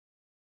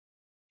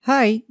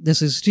Hi,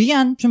 this is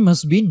Rian from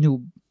Must Be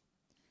Noob.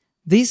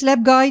 This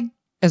lab guide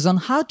is on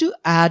how to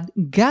add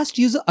guest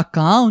user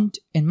account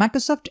in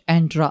Microsoft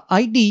Entra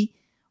ID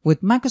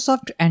with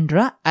Microsoft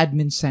Entra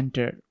Admin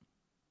Center.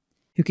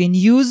 You can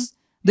use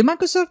the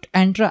Microsoft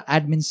Entra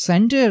Admin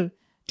Center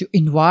to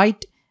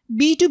invite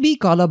B2B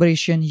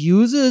collaboration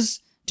users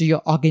to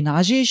your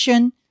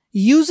organization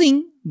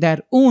using their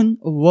own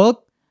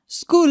work,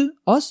 school,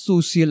 or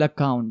social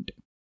account.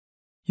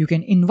 You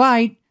can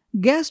invite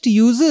guest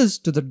users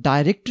to the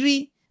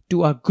directory,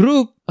 to a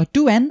group, or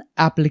to an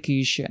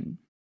application.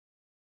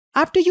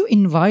 After you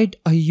invite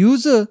a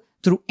user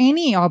through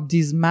any of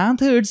these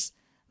methods,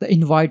 the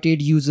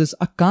invited user's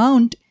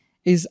account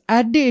is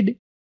added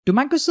to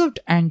Microsoft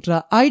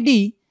Entra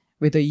ID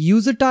with a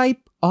user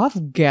type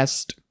of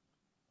guest.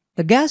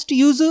 The guest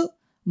user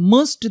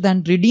must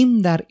then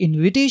redeem their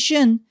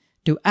invitation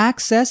to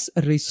access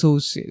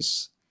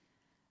resources.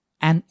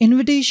 An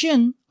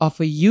invitation of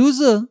a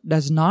user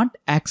does not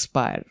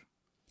expire.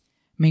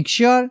 Make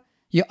sure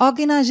your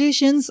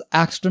organization's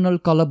external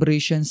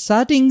collaboration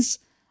settings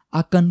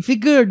are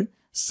configured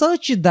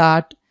such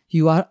that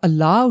you are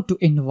allowed to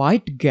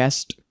invite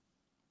guests.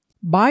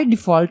 By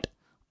default,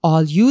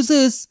 all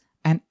users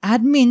and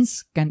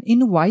admins can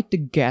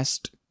invite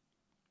guests.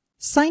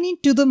 Sign in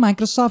to the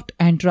Microsoft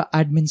Entra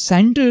Admin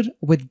Center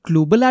with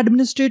Global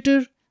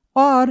Administrator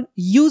or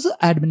User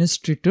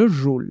Administrator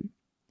role.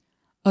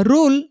 A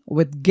role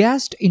with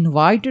guest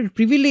invited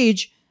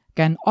privilege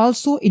can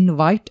also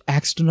invite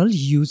external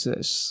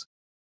users.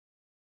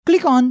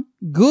 Click on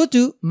Go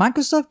to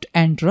Microsoft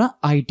Entra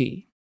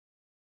ID.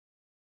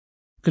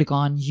 Click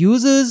on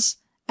Users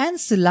and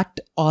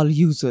select All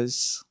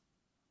Users.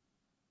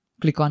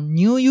 Click on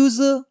New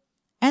User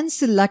and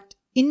select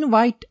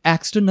Invite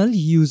External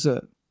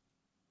User.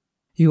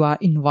 You are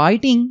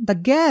inviting the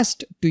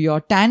guest to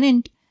your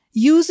tenant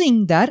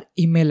using their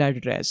email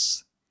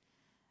address.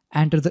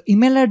 Enter the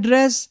email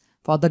address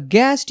for the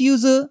guest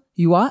user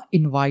you are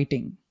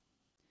inviting.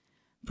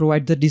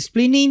 Provide the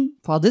display name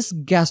for this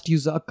guest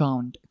user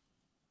account.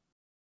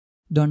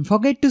 Don't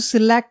forget to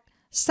select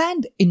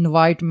Send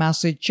Invite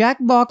Message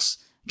checkbox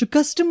to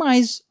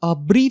customize a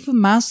brief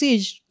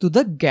message to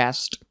the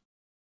guest.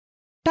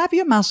 Type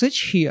your message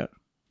here.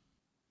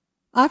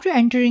 After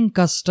entering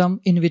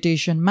custom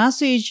invitation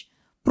message,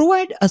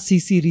 provide a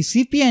CC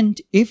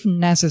recipient if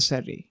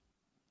necessary.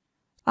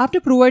 After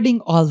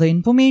providing all the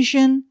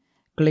information,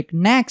 click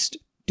Next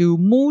to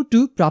move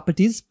to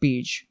Properties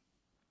page.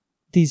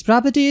 These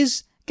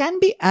properties can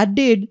be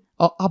added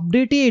or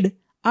updated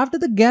after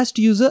the guest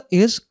user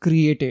is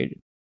created.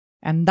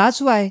 And that's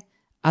why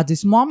at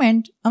this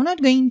moment, I'm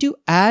not going to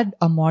add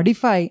or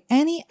modify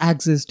any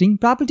existing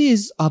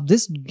properties of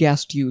this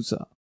guest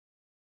user.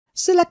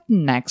 Select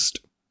Next.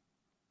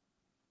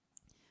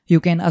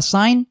 You can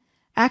assign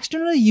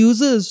external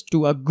users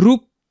to a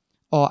group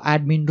or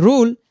admin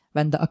role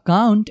when the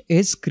account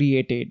is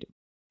created.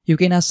 You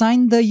can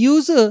assign the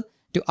user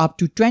to up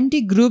to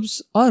 20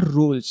 groups or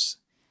roles.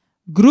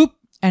 Group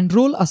and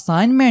role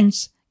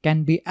assignments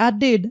can be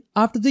added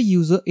after the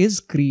user is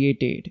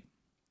created.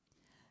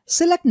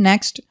 Select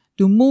Next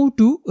to move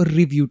to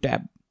Review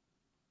tab.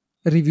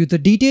 Review the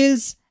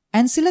details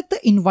and select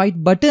the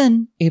Invite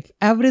button if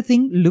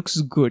everything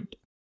looks good.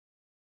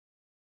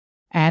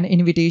 An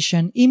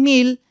invitation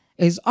email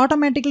is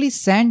automatically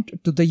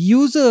sent to the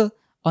user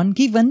on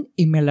given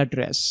email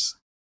address.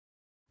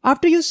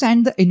 After you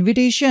send the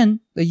invitation,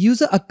 the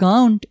user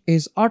account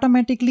is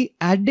automatically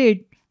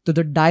added to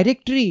the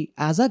directory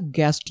as a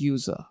guest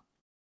user.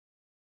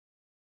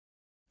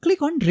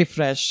 Click on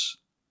Refresh.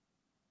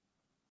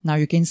 Now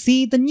you can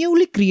see the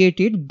newly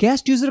created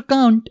guest user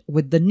account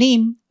with the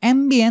name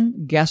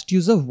MBN Guest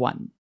User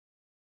 1.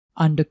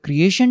 Under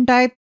Creation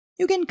type,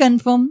 you can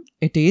confirm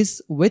it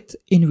is with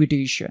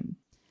invitation.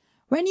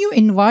 When you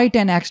invite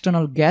an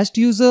external guest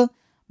user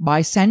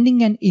by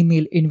sending an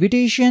email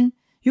invitation,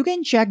 you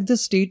can check the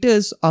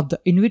status of the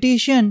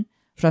invitation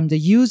from the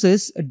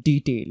user's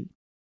detail.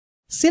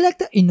 Select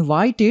the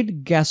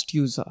invited guest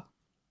user.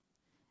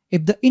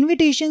 If the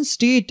invitation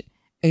state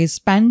is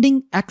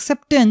pending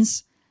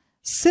acceptance,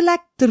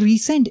 select the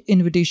Resend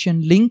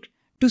Invitation link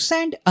to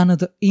send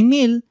another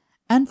email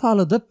and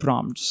follow the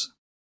prompts.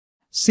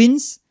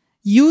 Since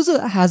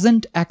user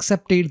hasn't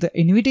accepted the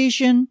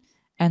invitation,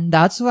 and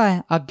that's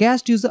why our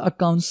guest user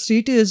account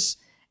status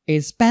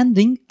is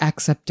pending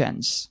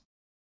acceptance.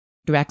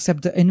 To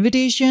accept the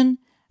invitation,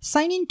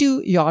 sign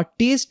into your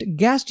test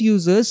guest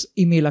user's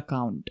email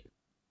account.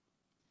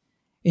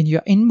 In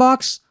your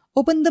inbox,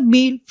 open the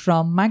mail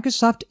from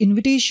Microsoft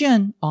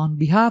Invitation on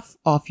behalf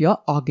of your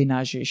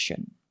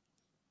organization.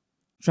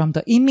 From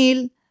the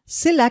email,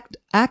 select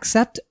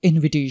Accept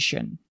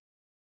Invitation.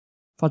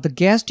 For the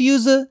guest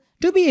user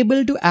to be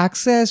able to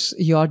access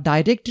your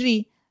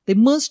directory, they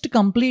must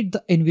complete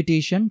the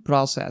invitation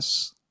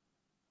process.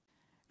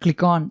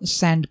 Click on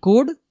Send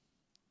Code.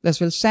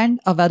 This will send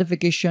a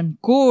verification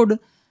code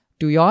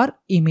to your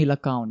email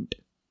account.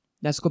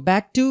 Let's go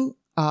back to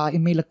our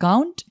email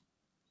account.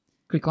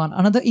 Click on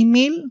another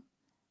email.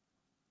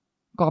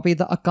 Copy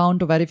the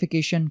account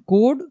verification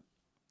code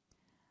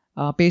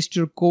Paste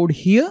your code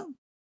here.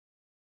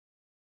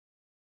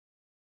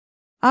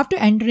 After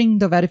entering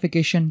the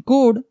verification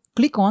code,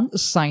 click on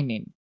Sign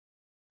In.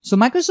 So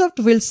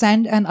Microsoft will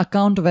send an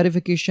account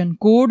verification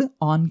code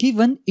on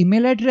given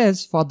email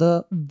address for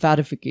the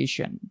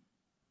verification.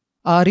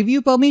 A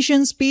review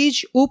permissions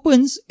page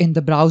opens in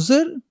the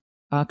browser.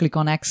 Click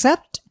on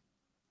Accept.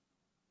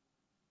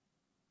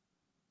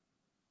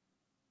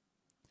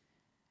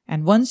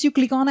 And once you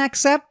click on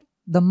Accept,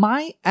 the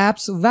My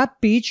Apps web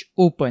page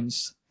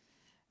opens.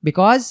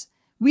 Because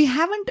we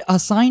haven't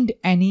assigned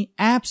any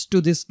apps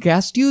to this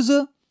guest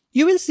user,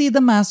 you will see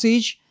the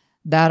message,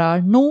 there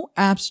are no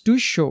apps to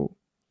show.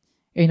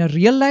 In a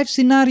real-life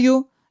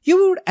scenario,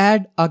 you would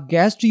add a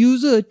guest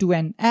user to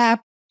an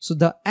app, so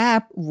the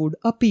app would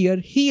appear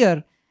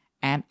here,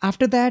 and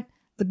after that,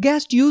 the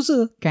guest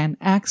user can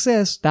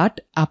access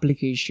that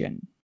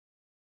application.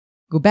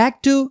 Go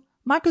back to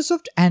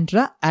Microsoft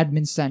Entra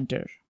Admin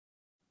Center.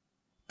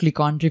 Click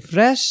on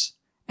Refresh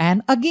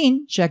and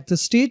again check the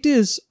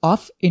status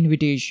of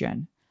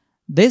invitation.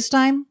 This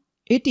time,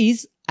 it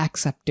is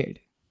accepted.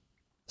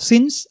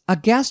 Since a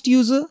guest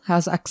user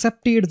has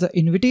accepted the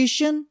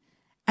invitation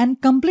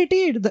and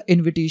completed the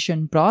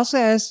invitation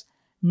process,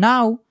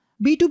 now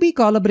B2B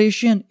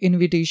collaboration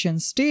invitation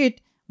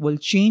state will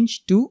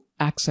change to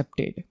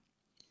accepted.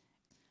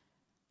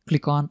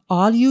 Click on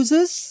All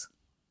Users.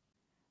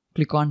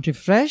 Click on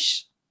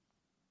Refresh.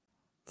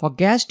 For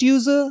guest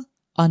user,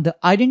 under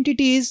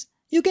Identities,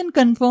 you can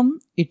confirm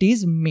it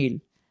is mail,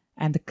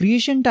 and the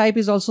creation type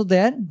is also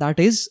there, that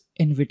is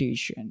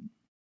invitation.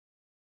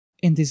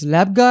 In this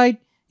lab guide,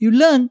 you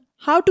learn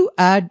how to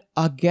add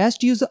a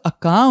guest user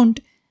account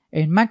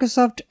in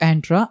Microsoft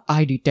Entra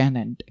ID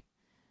tenant.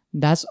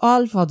 That's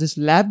all for this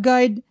lab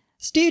guide.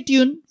 Stay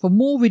tuned for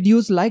more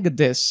videos like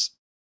this.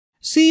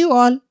 See you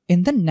all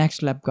in the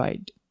next lab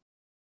guide.